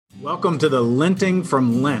Welcome to the Lenting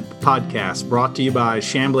from Lent podcast, brought to you by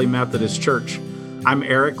Chamblee Methodist Church. I'm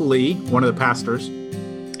Eric Lee, one of the pastors.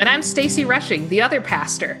 And I'm Stacy Rushing, the other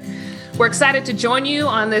pastor. We're excited to join you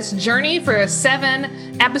on this journey for a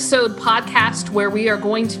 7-episode podcast where we are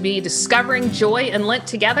going to be discovering joy and Lent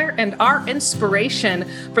together. And our inspiration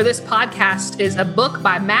for this podcast is a book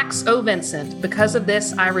by Max O. Vincent, Because of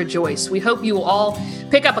This I Rejoice. We hope you will all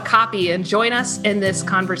pick up a copy and join us in this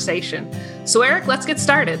conversation. So Eric, let's get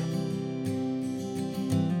started.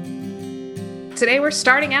 Today we're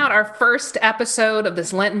starting out our first episode of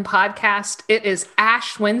this Lenten podcast. It is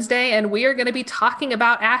Ash Wednesday, and we are going to be talking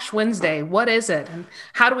about Ash Wednesday. What is it, and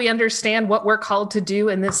how do we understand what we're called to do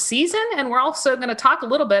in this season? And we're also going to talk a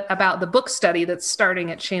little bit about the book study that's starting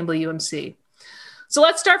at Chamblee UMC. So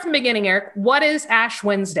let's start from the beginning, Eric. What is Ash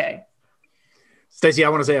Wednesday? Stacy, I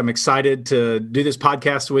want to say I'm excited to do this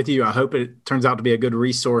podcast with you. I hope it turns out to be a good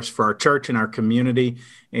resource for our church and our community,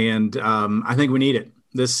 and I think we need it.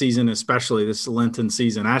 This season, especially this Lenten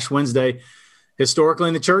season. Ash Wednesday, historically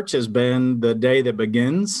in the church, has been the day that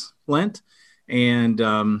begins Lent. And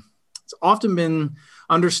it's often been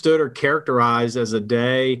understood or characterized as a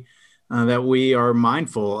day that we are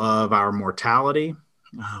mindful of our mortality.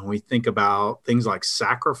 We think about things like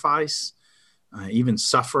sacrifice, even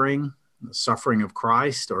suffering, the suffering of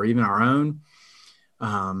Christ, or even our own,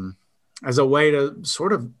 as a way to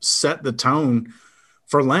sort of set the tone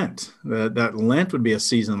for Lent, that Lent would be a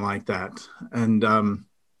season like that. And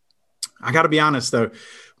I got to be honest, though,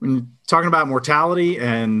 when you're talking about mortality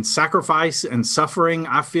and sacrifice and suffering,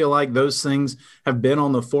 I feel like those things have been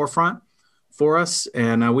on the forefront for us,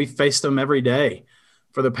 and we face them every day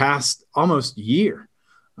for the past almost year.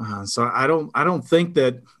 So I don't think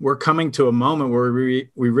that we're coming to a moment where we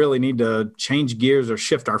really need to change gears or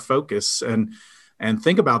shift our focus and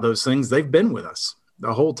think about those things. They've been with us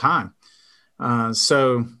the whole time.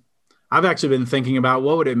 So I've actually been thinking about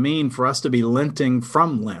what would it mean for us to be Lenting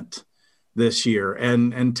from Lent this year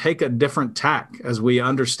and take a different tack as we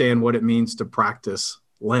understand what it means to practice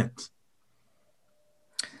Lent.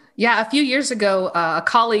 Yeah, a few years ago, a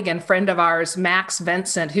colleague and friend of ours, Max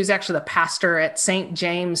Vincent, who's actually the pastor at St.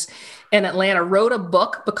 James in Atlanta, wrote a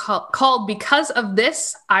book called Because of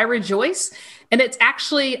This I Rejoice. And it's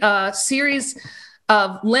actually a series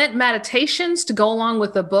of Lent meditations to go along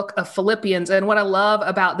with the book of Philippians. And what I love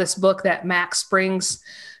about this book that Max brings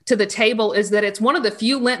to the table is that it's one of the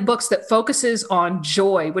few Lent books that focuses on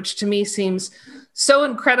joy, which to me seems so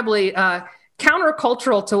incredibly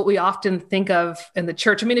countercultural to what we often think of in the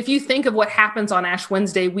church. I mean, if you think of what happens on Ash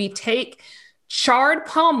Wednesday, we take charred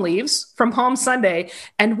palm leaves from Palm Sunday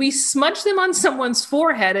and we smudge them on someone's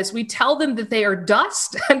forehead as we tell them that they are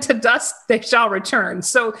dust, and to dust they shall return.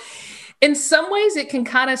 So in some ways, it can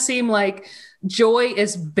kind of seem like joy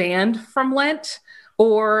is banned from Lent,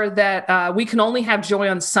 or that we can only have joy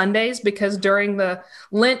on Sundays, because during the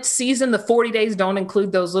Lent season, the 40 days don't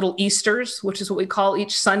include those little Easters, which is what we call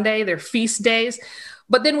each Sunday. They're feast days.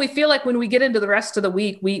 But then we feel like when we get into the rest of the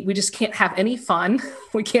week, we just can't have any fun.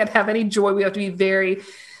 We can't have any joy. We have to be very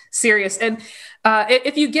serious. And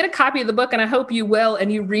if you get a copy of the book, and I hope you will,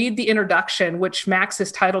 and you read the introduction, which Max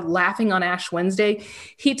has titled Laughing on Ash Wednesday,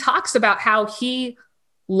 he talks about how he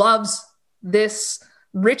loves this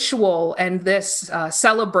ritual and this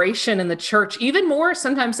celebration in the church, even more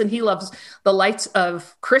sometimes than he loves the lights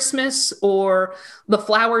of Christmas or the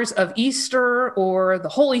flowers of Easter or the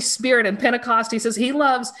Holy Spirit and Pentecost. He says he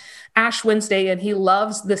loves Ash Wednesday and he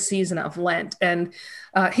loves the season of Lent. And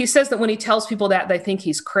he says that when he tells people that, they think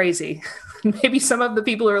he's crazy. Maybe some of the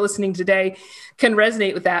people who are listening today can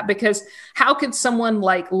resonate with that, because how could someone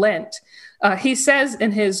like Lent, he says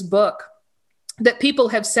in his book that people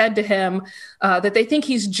have said to him that they think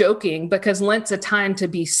he's joking because Lent's a time to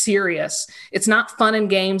be serious. It's not fun and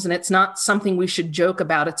games, and it's not something we should joke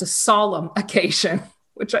about. It's a solemn occasion,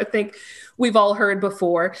 which I think we've all heard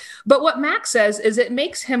before. But what Max says is it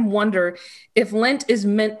makes him wonder if Lent is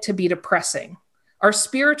meant to be depressing. Are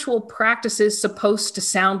spiritual practices supposed to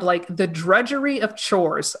sound like the drudgery of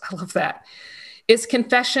chores? I love that. Is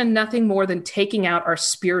confession nothing more than taking out our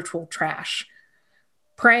spiritual trash?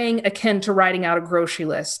 Praying akin to writing out a grocery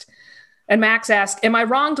list? And Max asks, am I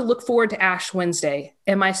wrong to look forward to Ash Wednesday?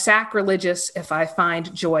 Am I sacrilegious if I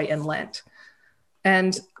find joy in Lent?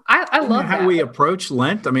 And I love how that. we approach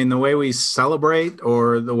Lent. I mean, the way we celebrate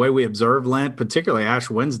or the way we observe Lent, particularly Ash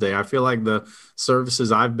Wednesday, I feel like the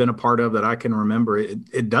services I've been a part of that I can remember,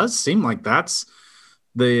 it does seem like that's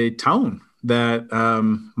the tone that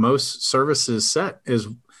most services set is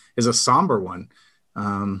a somber one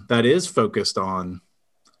that is focused on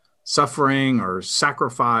suffering or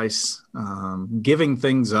sacrifice, giving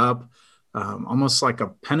things up, almost like a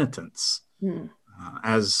penitence, Hmm.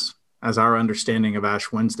 as our understanding of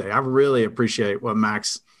Ash Wednesday. I really appreciate what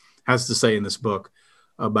Max has to say in this book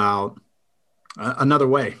about another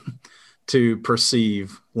way to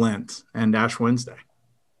perceive Lent and Ash Wednesday.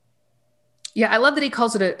 Yeah, I love that he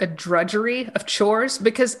calls it a drudgery of chores,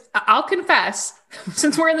 because I'll confess,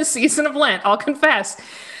 since we're in the season of Lent, I'll confess,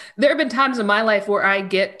 there have been times in my life where I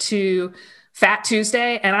get to Fat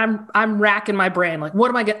Tuesday and I'm racking my brain. Like, what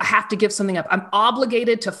am I I have to give something up. I'm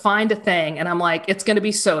obligated to find a thing. And I'm like, it's going to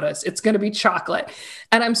be sodas. It's going to be chocolate.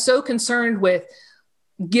 And I'm so concerned with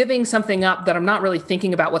giving something up that I'm not really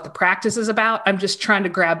thinking about what the practice is about. I'm just trying to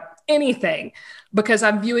grab anything because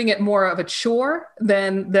I'm viewing it more of a chore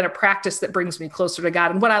than a practice that brings me closer to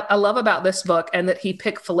God. And what I love about this book, and that he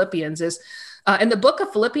picked Philippians, is in the book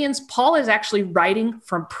of Philippians, Paul is actually writing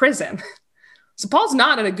from prison. So Paul's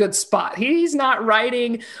not in a good spot. He's not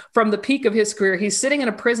writing from the peak of his career. He's sitting in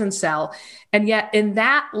a prison cell. And yet in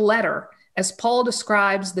that letter, as Paul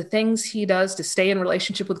describes the things he does to stay in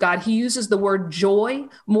relationship with God, he uses the word joy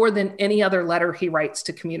more than any other letter he writes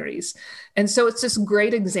to communities. And so it's this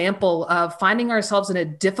great example of finding ourselves in a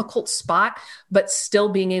difficult spot, but still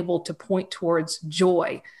being able to point towards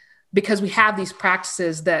joy because we have these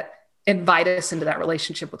practices that invite us into that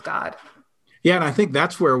relationship with God. Yeah, and I think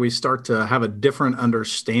that's where we start to have a different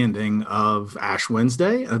understanding of Ash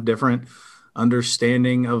Wednesday, a different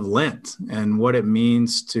understanding of Lent and what it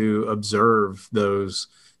means to observe those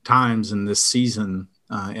times in this season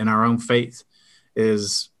in our own faith.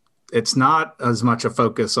 It's not as much a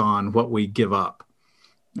focus on what we give up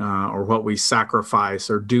or what we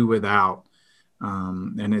sacrifice or do without.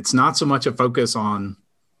 And it's not so much a focus on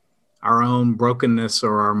our own brokenness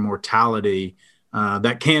or our mortality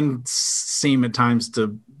that can seem at times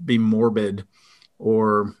to be morbid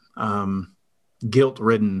or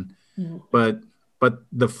guilt-ridden. Mm-hmm. But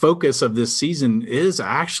the focus of this season is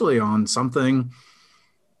actually on something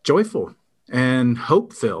joyful and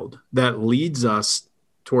hope-filled that leads us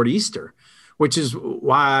toward Easter, which is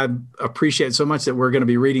why I appreciate so much that we're going to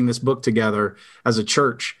be reading this book together as a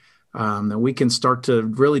church, that we can start to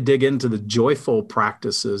really dig into the joyful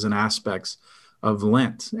practices and aspects of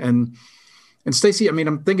Lent. And Stacey, I mean,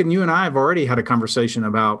 I'm thinking you and I have already had a conversation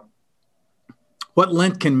about what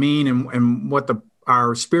Lent can mean and what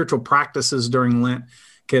our spiritual practices during Lent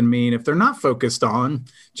can mean if they're not focused on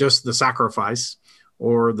just the sacrifice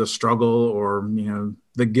or the struggle or,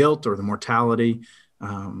 the guilt or the mortality,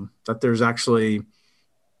 that there's actually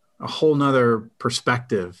a whole nother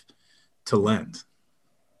perspective to Lent.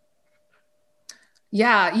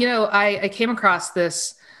 Yeah, I came across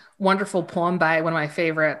this wonderful poem by one of my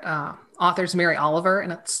favorite authors, Mary Oliver,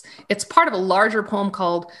 and it's part of a larger poem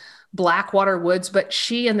called Blackwater Woods, but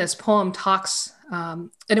she in this poem talks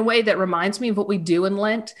in a way that reminds me of what we do in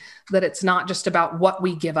Lent, that it's not just about what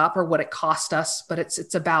we give up or what it cost us, but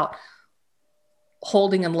it's about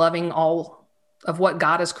holding and loving all of what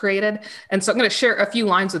God has created. And so I'm going to share a few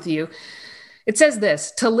lines with you. It says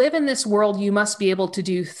this: to live in this world, you must be able to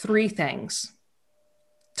do three things: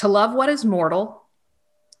 to love what is mortal,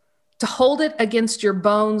 to hold it against your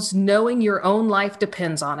bones, knowing your own life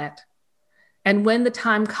depends on it, and when the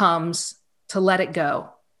time comes, to let it go.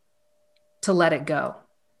 To let it go.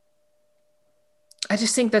 I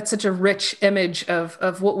just think that's such a rich image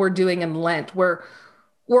of what we're doing in Lent. We're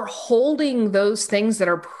holding those things that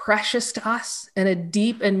are precious to us in a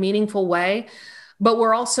deep and meaningful way, but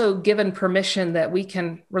we're also given permission that we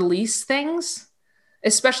can release things,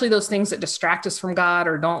 especially those things that distract us from God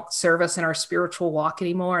or don't serve us in our spiritual walk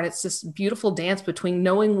anymore. And it's this beautiful dance between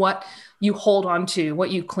knowing what you hold on to, what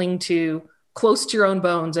you cling to close to your own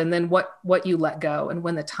bones, and then what you let go and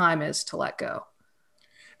when the time is to let go.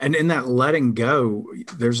 And in that letting go,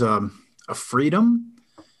 there's a freedom,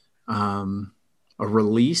 a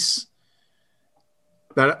release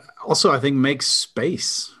that also I think makes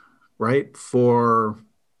space, right, for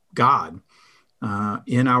God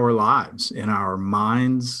in our lives, in our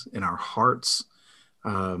minds, in our hearts.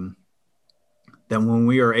 That when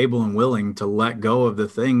we are able and willing to let go of the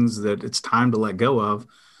things that it's time to let go of,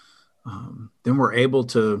 then we're able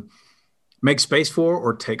to make space for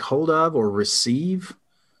or take hold of or receive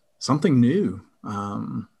something new,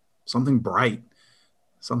 something bright,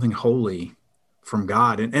 something holy from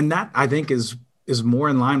God. And that, I think, is more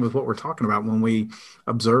in line with what we're talking about when we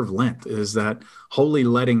observe Lent, is that holy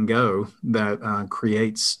letting go that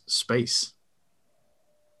creates space.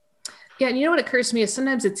 Yeah, and what occurs to me is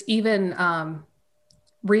sometimes it's even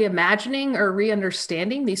reimagining or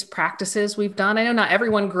re-understanding these practices we've done. I know not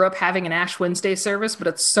everyone grew up having an Ash Wednesday service, but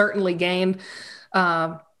it's certainly gained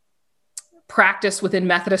practiced within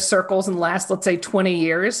Methodist circles in the last, let's say, 20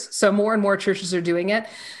 years. So more and more churches are doing it.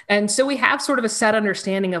 And so we have sort of a set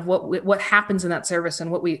understanding of what happens in that service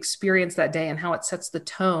and what we experience that day and how it sets the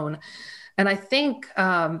tone. And I think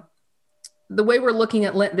the way we're looking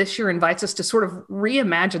at Lent this year invites us to sort of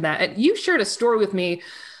reimagine that. And you shared a story with me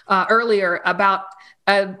earlier about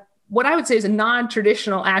what I would say is a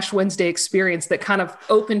non-traditional Ash Wednesday experience that kind of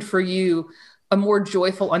opened for you a more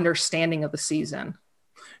joyful understanding of the season.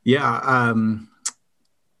 Yeah.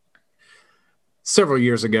 Several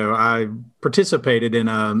years ago, I participated in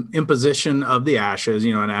an imposition of the ashes,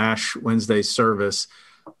 an Ash Wednesday service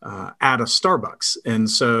at a Starbucks. And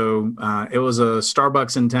so it was a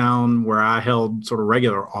Starbucks in town where I held sort of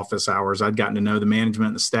regular office hours. I'd gotten to know the management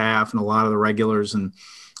and the staff and a lot of the regulars and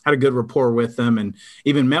had a good rapport with them, and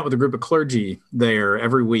even met with a group of clergy there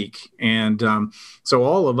every week. And so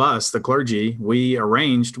all of us, the clergy, we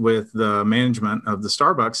arranged with the management of the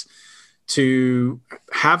Starbucks to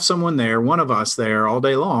have someone there, one of us there all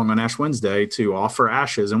day long on Ash Wednesday to offer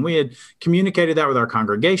ashes. And we had communicated that with our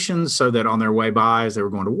congregations so that on their way by, as they were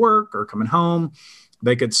going to work or coming home,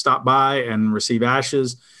 they could stop by and receive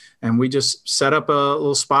ashes. And we just set up a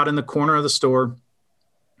little spot in the corner of the store.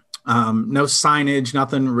 No signage,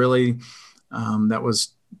 nothing really that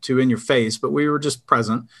was too in your face, but we were just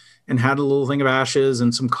present and had a little thing of ashes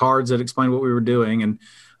and some cards that explained what we were doing.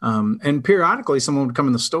 And periodically someone would come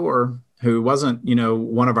in the store who wasn't,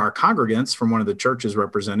 one of our congregants from one of the churches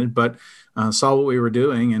represented, but saw what we were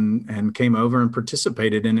doing and came over and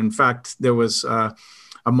participated. And in fact, there was a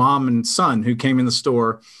mom and son who came in the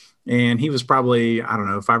store, and he was probably,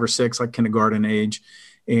 5 or 6, like kindergarten age.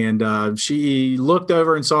 And she looked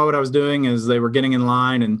over and saw what I was doing as they were getting in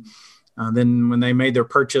line. And then when they made their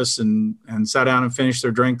purchase and sat down and finished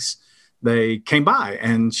their drinks, they came by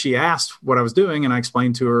and she asked what I was doing. And I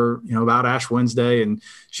explained to her, about Ash Wednesday. And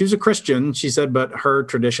she was a Christian. She said, but her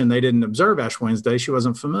tradition, they didn't observe Ash Wednesday. She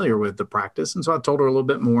wasn't familiar with the practice. And so I told her a little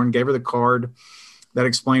bit more and gave her the card that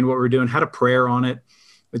explained what we were doing, had a prayer on it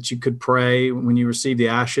that you could pray when you receive the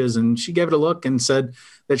ashes. And she gave it a look and said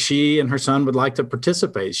that she and her son would like to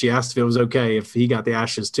participate. She asked if it was okay if he got the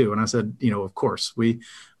ashes too. And I said, of course, we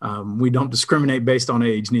don't discriminate based on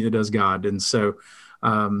age, neither does God. And so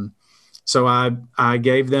I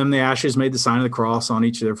gave them the ashes, made the sign of the cross on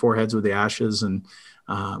each of their foreheads with the ashes. And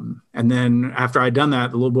then after I'd done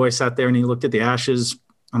that, the little boy sat there and he looked at the ashes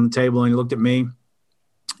on the table and he looked at me.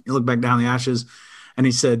 He looked back down the ashes and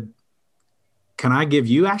he said, "Can I give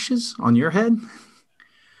you ashes on your head?"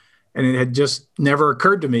 And it had just never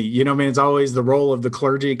occurred to me. It's always the role of the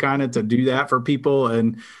clergy kind of to do that for people.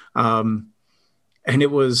 And it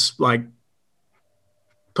was like,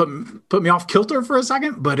 put me off kilter for a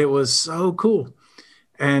second, but it was so cool.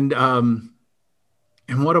 And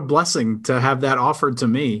what a blessing to have that offered to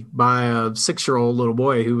me by a 6-year-old little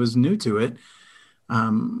boy who was new to it.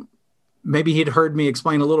 Maybe he'd heard me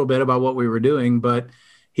explain a little bit about what we were doing, but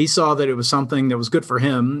he saw that it was something that was good for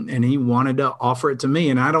him and he wanted to offer it to me.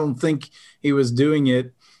 And I don't think he was doing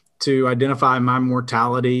it to identify my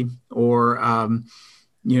mortality or,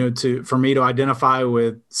 for me to identify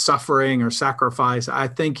with suffering or sacrifice. I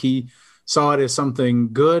think he saw it as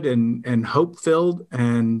something good and hope-filled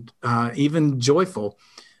and even joyful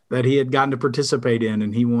that he had gotten to participate in,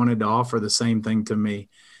 and he wanted to offer the same thing to me.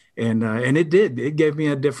 And it did. It gave me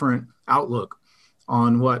a different outlook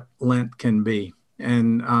on what Lent can be.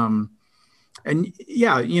 And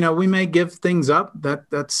yeah, we may give things up.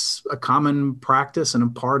 That's a common practice and a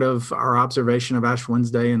part of our observation of Ash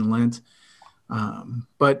Wednesday and Lent.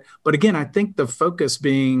 But again, I think the focus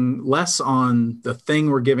being less on the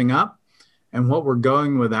thing we're giving up and what we're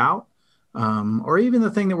going without, or even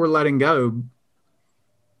the thing that we're letting go,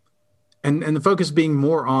 and the focus being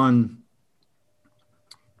more on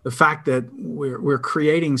the fact that we're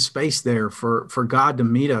creating space there for God to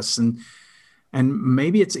meet us. And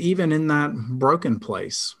maybe it's even in that broken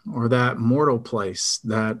place or that mortal place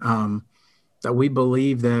that we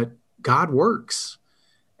believe that God works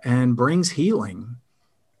and brings healing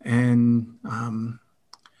and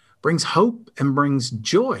brings hope and brings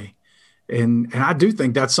joy. And I do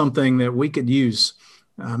think that's something that we could use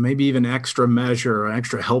maybe even extra measure or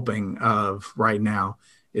extra helping of right now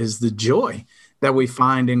is the joy that we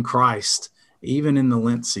find in Christ, even in the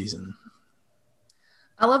Lent season.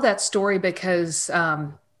 I love that story because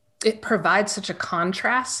it provides such a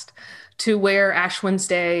contrast to where Ash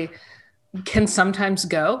Wednesday can sometimes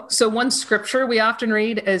go. So one scripture we often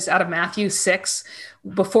read is out of Matthew 6.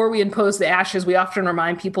 Before we impose the ashes, we often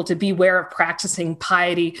remind people to beware of practicing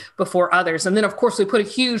piety before others. And then, of course, we put a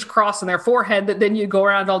huge cross on their forehead that then you go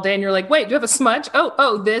around all day and you're like, wait, do you have a smudge?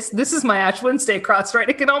 This is my Ash Wednesday cross, right?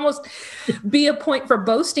 It can almost be a point for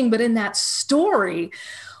boasting. But in that story,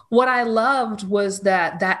 what I loved was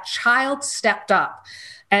that child stepped up.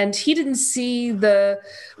 And he didn't see the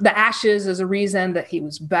ashes as a reason that he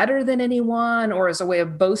was better than anyone or as a way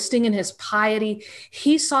of boasting in his piety.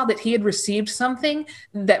 He saw that he had received something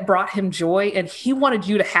that brought him joy, and he wanted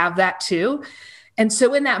you to have that too. And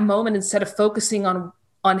so in that moment, instead of focusing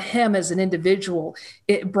on him as an individual,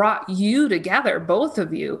 it brought you together, both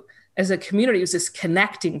of you as a community. It was this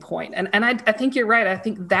connecting point. And I think you're right. I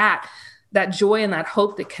think that joy and that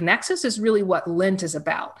hope that connects us is really what Lent is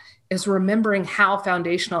about, is remembering how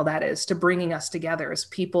foundational that is to bringing us together as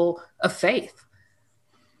people of faith.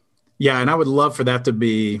 Yeah, and I would love for that to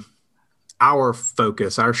be our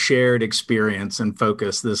focus, our shared experience and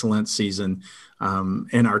focus this Lent season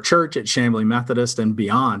in our church at Chamblee Methodist and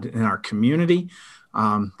beyond in our community,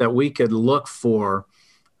 that we could look for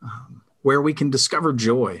where we can discover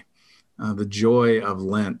joy, the joy of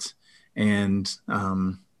Lent. And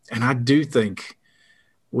I do think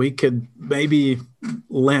we could maybe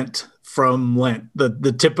Lent from Lent,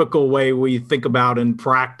 the typical way we think about and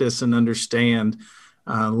practice and understand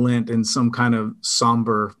Lent in some kind of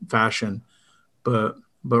somber fashion, but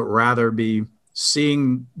rather be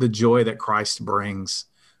seeing the joy that Christ brings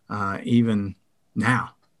even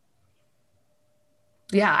now.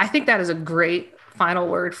 Yeah, I think that is a great final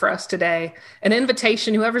word for us today. An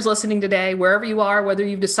invitation, whoever's listening today, wherever you are, whether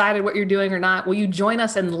you've decided what you're doing or not, will you join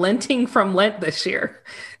us in Lenting from Lent this year?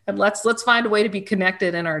 And let's find a way to be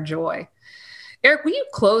connected in our joy. Eric, will you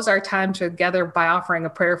close our time together by offering a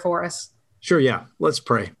prayer for us? Sure, yeah. Let's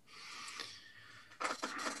pray.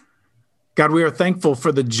 God, we are thankful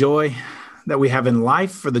for the joy that we have in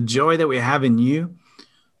life, for the joy that we have in you,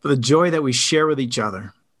 for the joy that we share with each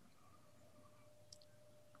other.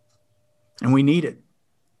 And we need it.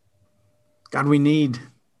 God, we need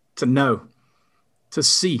to know, to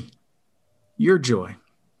see your joy.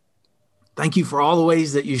 Thank you for all the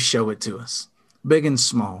ways that you show it to us, big and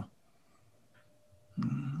small.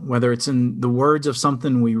 Whether it's in the words of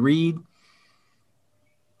something we read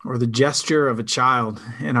or the gesture of a child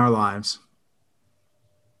in our lives.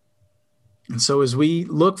 And so as we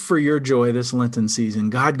look for your joy this Lenten season,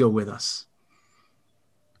 God, go with us.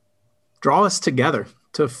 Draw us together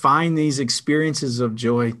to find these experiences of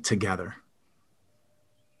joy together.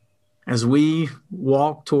 As we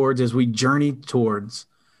walk towards, as we journey towards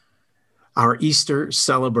our Easter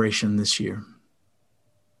celebration this year.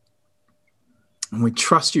 And we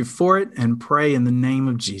trust you for it and pray in the name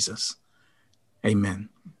of Jesus. Amen.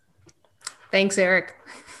 Thanks, Eric.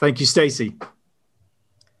 Thank you, Stacy.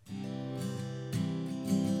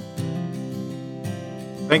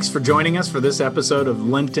 Thanks for joining us for this episode of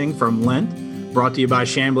Lenting from Lent, brought to you by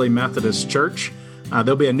Chamblee Methodist Church.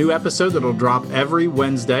 There'll be a new episode that'll drop every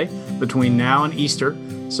Wednesday between now and Easter,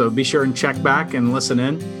 so be sure and check back and listen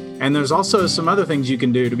in. And there's also some other things you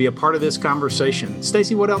can do to be a part of this conversation.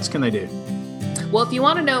 Stacy, what else can they do? Well, if you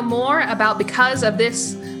want to know more about Because of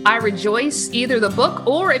This, I Rejoice, either the book,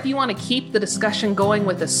 or if you want to keep the discussion going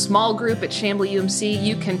with a small group at Chamblee UMC,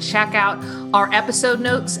 you can check out our episode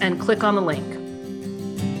notes and click on the link.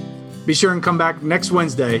 Be sure and come back next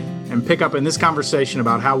Wednesday and pick up in this conversation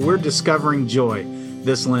about how we're discovering joy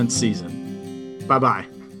this Lent season. Bye-bye.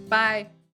 Bye.